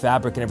bits of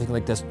fabric and everything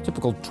like this,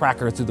 typical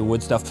tracker through the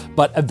wood stuff.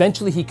 But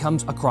eventually he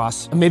comes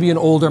across maybe an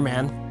older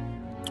man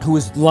who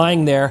is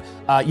lying there,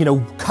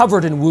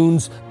 covered in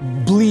wounds,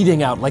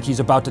 bleeding out like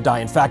he's about to die.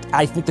 In fact,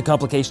 I think the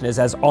complication is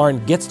as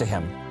Arn gets to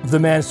him, the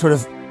man sort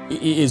of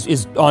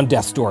is on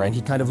death's door, and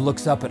he kind of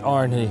looks up at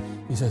Arn and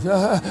he says,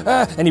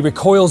 and he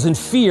recoils in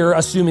fear,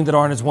 assuming that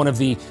Arn is one of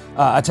the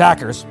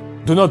attackers.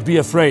 Do not be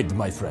afraid,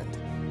 my friend.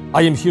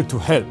 I am here to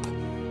help.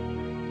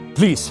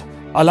 Please,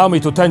 allow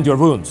me to tend your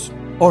wounds.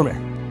 Ormir,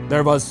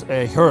 there was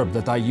a herb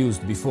that I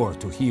used before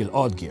to heal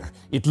Odgir.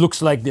 It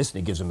looks like this, and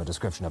he gives him a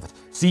description of it.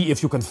 See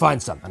if you can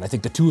find some. And I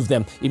think the two of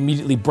them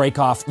immediately break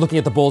off, looking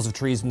at the boles of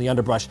trees in the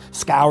underbrush,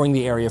 scouring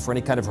the area for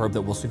any kind of herb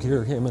that will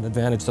secure him an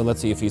advantage. So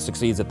let's see if he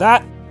succeeds at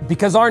that.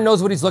 Because Arn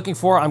knows what he's looking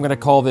for, I'm going to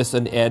call this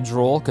an edge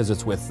roll, because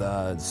it's with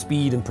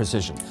speed and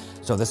precision.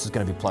 So this is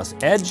going to be plus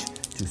edge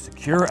to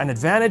secure an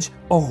advantage.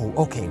 Oh,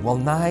 okay, well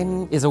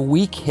 9 is a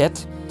weak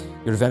hit.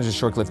 Your advantage is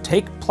short-lived.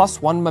 Take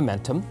 +1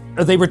 momentum.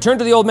 They return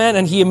to the old man,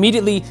 and he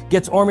immediately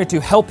gets Ormir to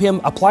help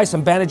him apply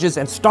some bandages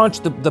and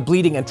staunch the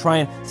bleeding and try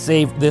and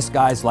save this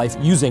guy's life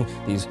using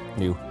these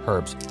new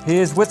herbs.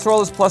 His wits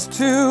roll is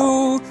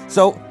 +2.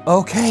 So,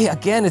 okay,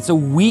 again, it's a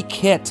weak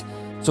hit.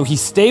 So he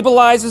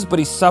stabilizes, but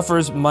he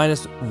suffers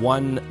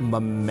 -1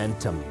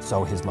 momentum.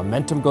 So his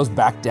momentum goes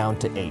back down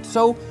to 8.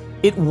 So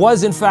it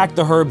was, in fact,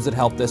 the herbs that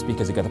helped this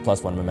because he got a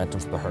 +1 momentum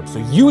from the herbs. So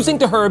using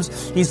the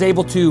herbs, he's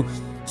able to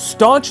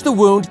staunch the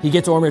wound. He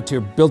gets Ormir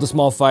to build a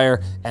small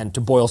fire and to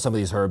boil some of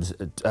these herbs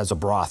as a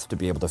broth to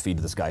be able to feed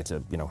this guy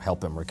to,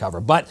 help him recover.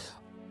 But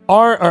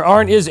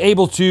Arn is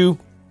able to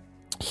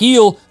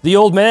heal the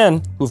old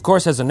man, who of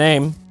course has a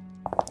name,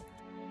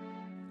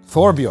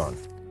 Thorbjorn.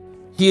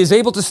 He is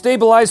able to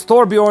stabilize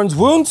Thorbjorn's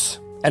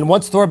wounds, and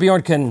once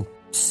Thorbjorn can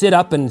sit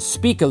up and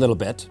speak a little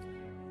bit,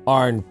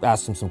 Arn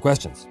asks him some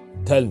questions.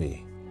 Tell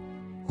me,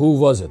 who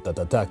was it that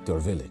attacked your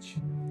village?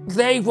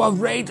 They were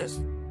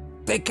raiders.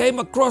 They came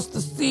across the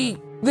sea.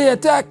 They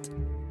attacked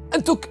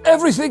and took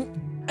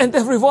everything and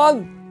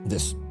everyone.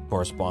 This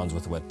corresponds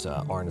with what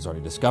Arn has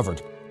already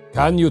discovered.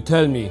 Can you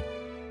tell me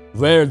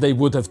where they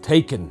would have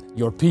taken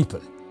your people?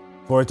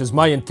 For it is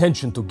my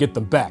intention to get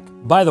them back.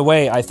 By the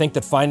way, I think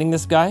that finding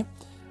this guy,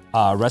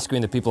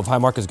 rescuing the people of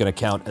Highmark, is going to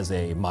count as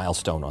a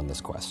milestone on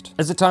this quest.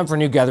 Is it time for a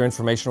new gather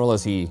information roll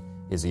as he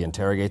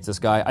interrogates this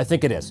guy? I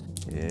think it is.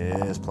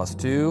 Is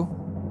 +2.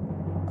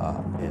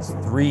 is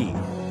 3.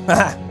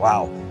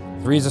 Wow.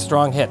 3 is a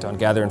strong hit on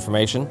gather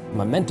information.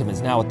 Momentum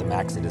is now at the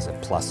max. It is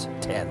at plus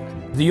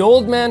 10. The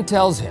old man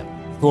tells him,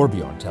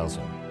 Thorbjorn tells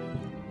him,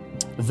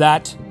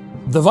 that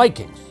the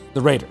Vikings,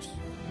 the raiders,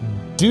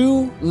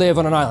 do live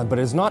on an island, but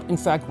it is not, in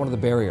fact, one of the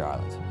barrier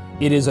islands.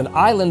 It is an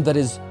island that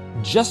is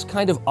just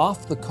kind of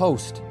off the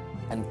coast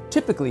and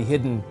typically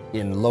hidden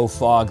in low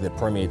fog that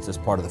permeates this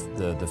part of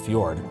the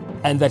fjord,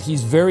 and that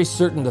he's very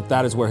certain that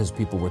that is where his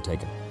people were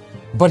taken.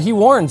 But he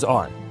warns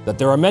Arn that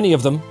there are many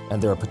of them,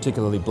 and they are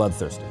particularly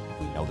bloodthirsty.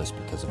 We know this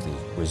because of the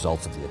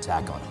results of the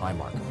attack on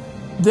Highmark.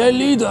 Their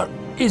leader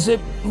is a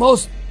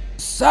most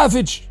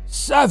savage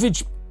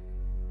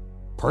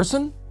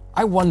person?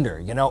 I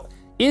wonder,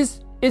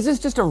 is this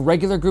just a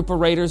regular group of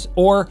raiders,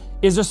 or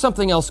is there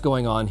something else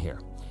going on here?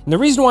 And the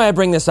reason why I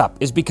bring this up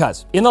is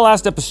because in the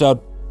last episode,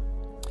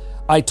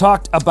 I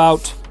talked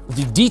about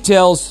the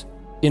details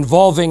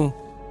involving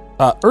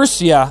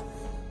Ursia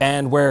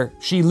and where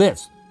she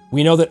lives.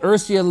 We know that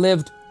Ursia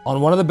lived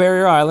on one of the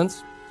barrier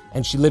islands,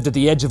 and she lived at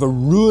the edge of a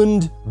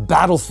ruined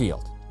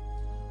battlefield.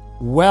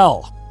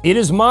 Well, it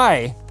is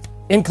my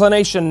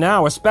inclination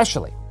now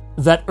especially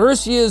that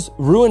Ursia's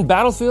ruined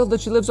battlefield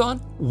that she lives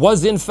on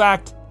was in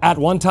fact at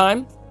one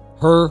time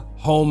her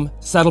home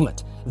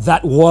settlement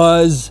that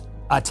was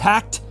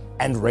attacked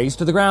and razed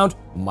to the ground,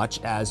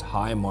 much as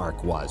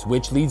Highmark was,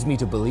 which leads me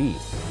to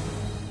believe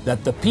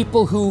that the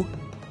people who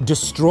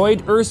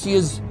destroyed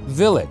Ursia's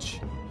village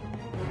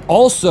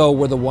also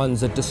were the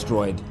ones that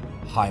destroyed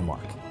Highmark.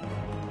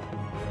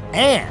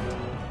 And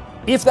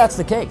if that's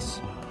the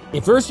case,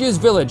 if Ursia's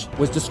village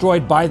was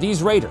destroyed by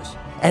these raiders,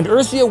 and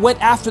Ursia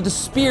went after the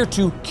spear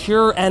to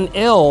cure an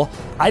ill,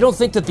 I don't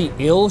think that the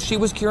ill she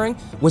was curing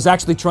was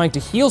actually trying to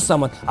heal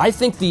someone. I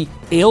think the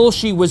ill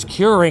she was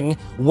curing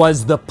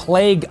was the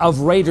plague of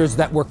raiders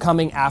that were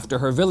coming after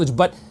her village.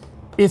 But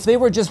if they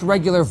were just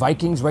regular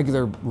Vikings,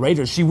 regular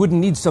raiders, she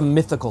wouldn't need some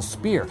mythical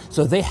spear.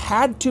 So they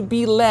had to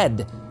be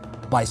led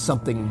by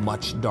something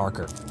much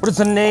darker. What is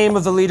the name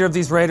of the leader of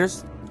these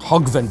raiders?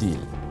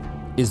 Hogvendil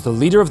is the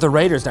leader of the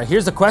raiders. Now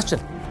here's the question.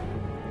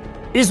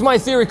 Is my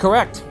theory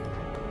correct?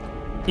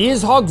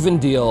 Is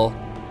Hogvendil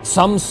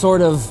some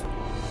sort of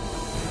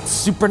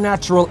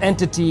supernatural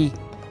entity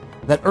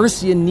that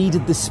Ursia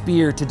needed the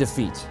spear to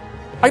defeat?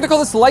 I'm gonna call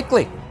this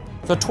likely.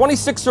 So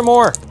 26 or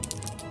more.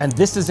 And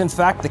this is in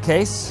fact the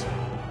case.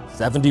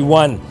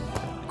 71.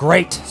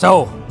 Great.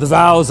 So the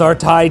vows are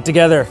tied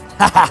together.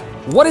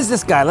 What is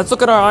this guy? Let's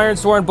look at our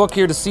Ironsworn book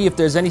here to see if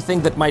there's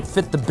anything that might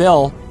fit the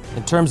bill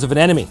in terms of an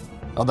enemy.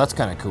 Oh, that's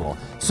kind of cool.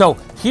 So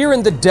here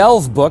in the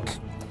Delve book,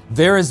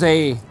 there is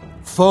a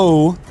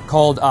foe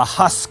called a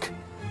husk.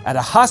 And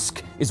a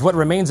husk is what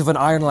remains of an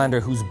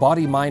Ironlander whose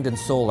body, mind, and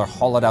soul are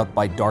hollowed out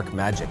by dark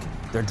magic.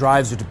 Their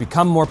drives are to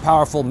become more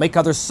powerful, make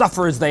others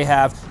suffer as they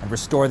have, and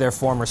restore their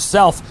former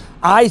self.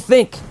 I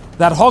think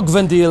that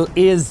Hogvendil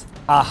is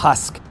a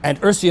husk.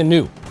 And Ursia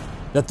knew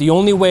that the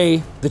only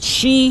way that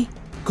she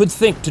could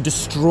think to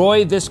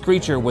destroy this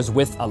creature was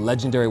with a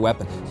legendary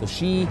weapon. So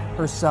she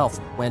herself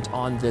went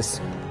on this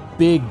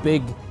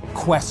big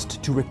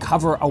quest to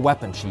recover a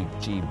weapon. She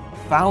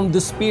found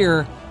the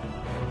spear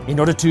in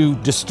order to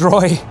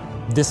destroy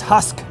this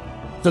husk.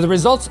 So the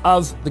results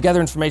of the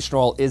Gather Information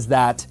roll is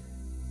that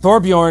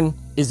Thorbjorn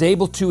is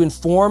able to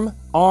inform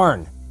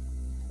Arn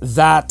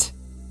that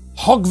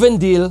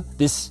Hogvendil,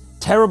 this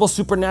terrible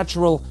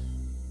supernatural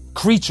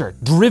creature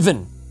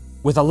driven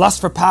with a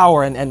lust for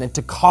power and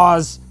to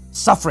cause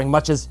suffering,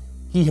 much as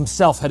he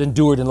himself had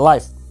endured in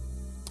life,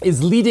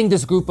 is leading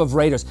this group of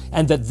raiders,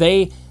 and that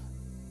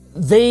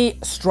they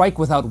strike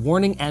without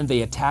warning and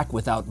they attack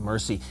without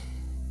mercy.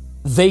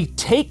 They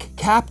take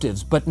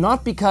captives, but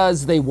not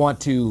because they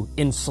want to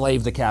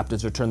enslave the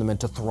captives or turn them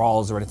into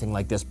thralls or anything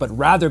like this, but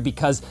rather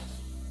because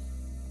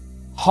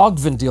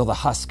Hogvendil the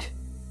Husk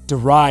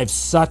derives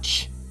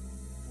such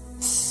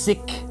sick,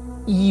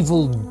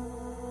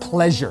 evil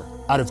pleasure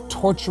out of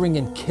torturing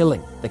and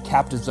killing the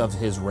captives of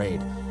his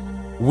raid,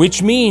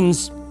 which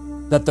means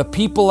that the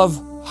people of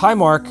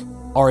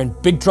Highmark are in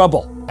big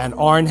trouble, and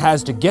Arn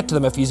has to get to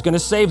them if he's going to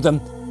save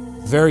them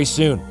very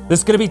soon. This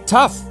is going to be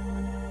tough,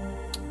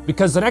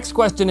 because the next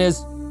question is,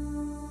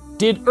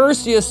 did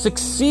Ursia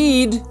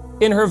succeed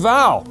in her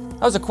vow?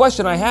 That was a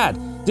question I had.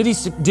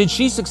 Did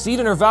she succeed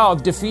in her vow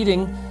of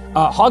defeating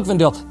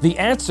Hogvendil? The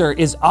answer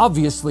is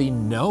obviously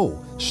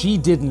no. She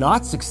did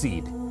not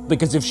succeed,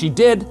 because if she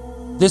did,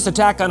 this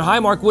attack on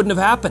Highmark wouldn't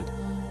have happened.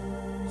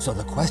 So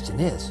the question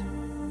is,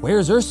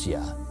 where's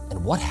Ursia,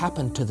 and what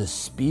happened to the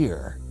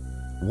spear?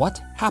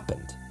 What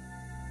happened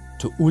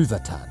to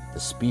Ulvatan, the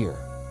spear?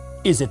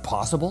 Is it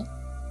possible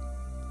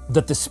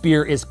that the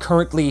spear is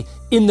currently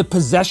in the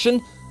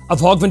possession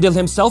of Hogvendil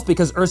himself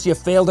because Ursia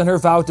failed in her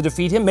vow to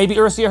defeat him? Maybe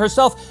Ursia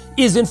herself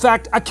is in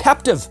fact a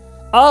captive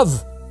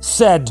of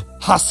said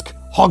husk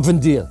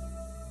Hogvendil.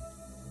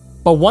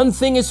 But one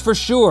thing is for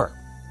sure,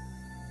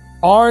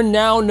 Arn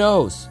now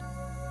knows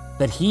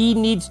that he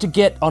needs to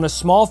get on a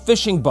small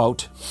fishing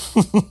boat.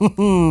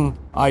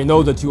 I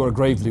know that you are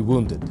gravely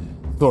wounded,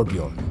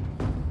 Thorbjorn,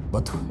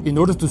 but in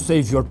order to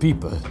save your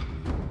people,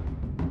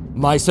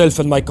 Myself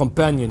and my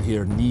companion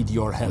here need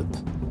your help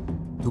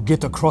to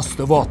get across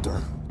the water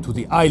to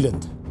the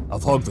island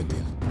of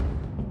Hogvendil.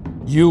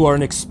 You are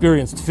an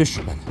experienced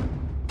fisherman.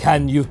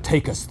 Can you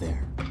take us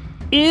there?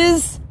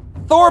 Is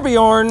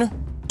Thorbjorn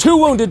too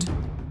wounded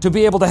to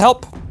be able to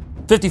help?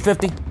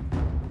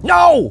 50-50.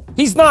 No,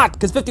 he's not,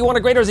 because 51 or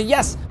greater is a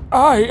yes.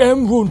 I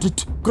am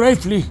wounded,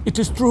 gravely, it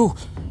is true.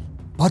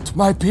 But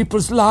my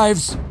people's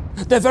lives,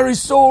 their very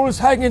souls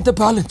hang in the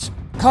balance.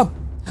 Come,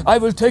 I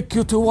will take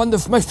you to one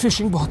of my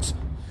fishing boats,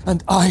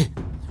 and I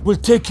will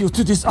take you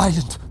to this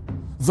island,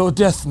 though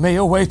death may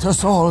await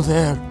us all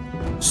there.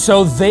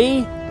 So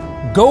they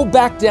go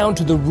back down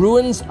to the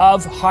ruins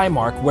of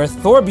Highmark, where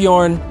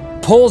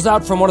Thorbjorn pulls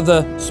out from one of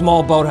the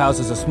small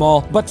boathouses a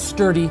small but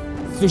sturdy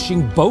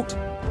fishing boat.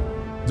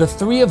 The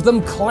three of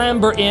them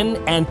clamber in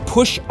and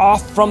push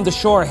off from the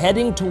shore,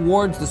 heading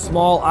towards the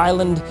small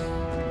island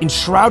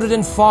enshrouded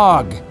in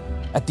fog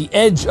at the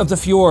edge of the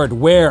fjord,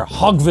 where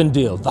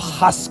Hogvendil, the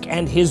Husk,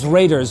 and his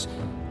raiders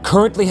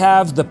currently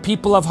have the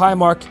people of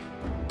Highmark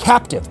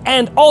captive,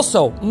 and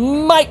also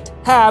might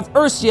have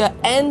Ursia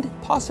and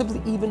possibly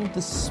even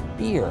the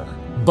spear.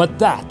 But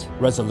that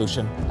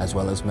resolution, as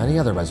well as many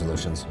other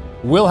resolutions,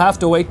 will have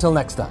to wait till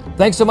next time.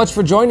 Thanks so much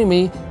for joining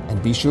me,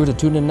 and be sure to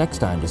tune in next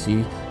time to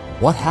see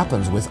what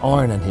happens with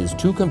Arn and his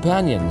two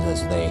companions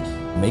as they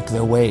make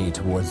their way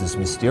towards this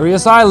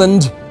mysterious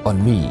island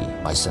on Me,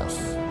 Myself,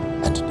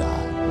 and Die.